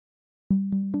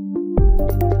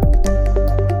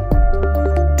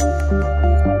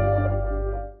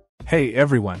Hey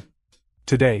everyone!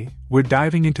 Today, we're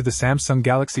diving into the Samsung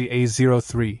Galaxy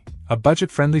A03, a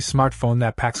budget-friendly smartphone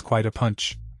that packs quite a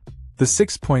punch. The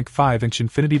 6.5-inch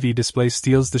Infinity V display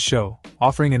steals the show,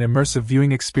 offering an immersive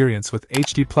viewing experience with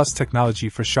HD Plus technology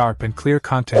for sharp and clear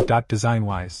content.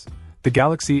 Design-wise, the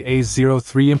Galaxy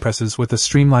A03 impresses with a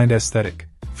streamlined aesthetic,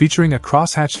 featuring a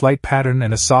crosshatch light pattern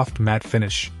and a soft matte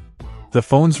finish. The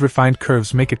phone's refined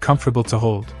curves make it comfortable to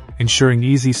hold, ensuring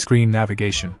easy screen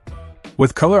navigation.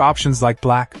 With color options like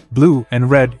black, blue, and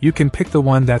red, you can pick the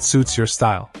one that suits your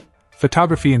style.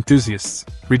 Photography enthusiasts,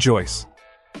 rejoice!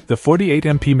 The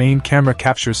 48MP main camera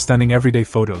captures stunning everyday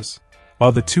photos,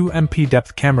 while the 2MP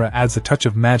depth camera adds a touch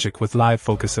of magic with live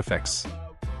focus effects.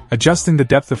 Adjusting the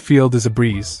depth of field is a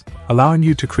breeze, allowing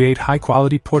you to create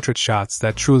high-quality portrait shots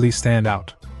that truly stand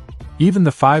out. Even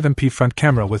the 5MP front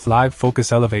camera with live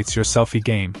focus elevates your selfie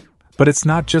game, but it's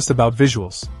not just about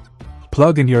visuals.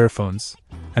 Plug in your earphones,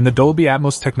 and the Dolby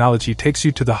Atmos technology takes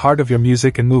you to the heart of your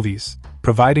music and movies,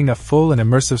 providing a full and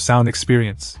immersive sound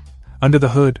experience. Under the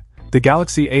hood, the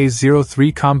Galaxy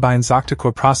A03 combines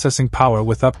octa-core processing power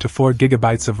with up to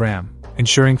 4GB of RAM,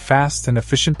 ensuring fast and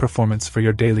efficient performance for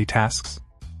your daily tasks.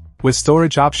 With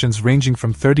storage options ranging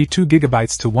from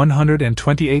 32GB to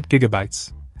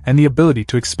 128GB, and the ability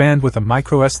to expand with a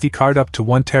microSD card up to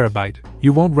 1TB,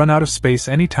 you won't run out of space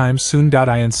anytime soon.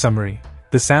 In summary,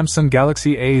 the Samsung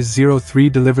Galaxy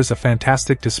A03 delivers a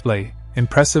fantastic display,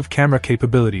 impressive camera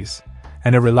capabilities,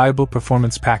 and a reliable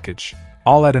performance package,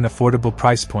 all at an affordable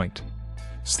price point.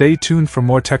 Stay tuned for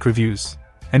more tech reviews,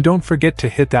 and don't forget to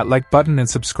hit that like button and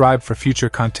subscribe for future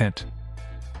content.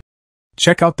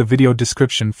 Check out the video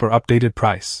description for updated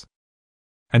price.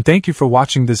 And thank you for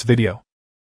watching this video.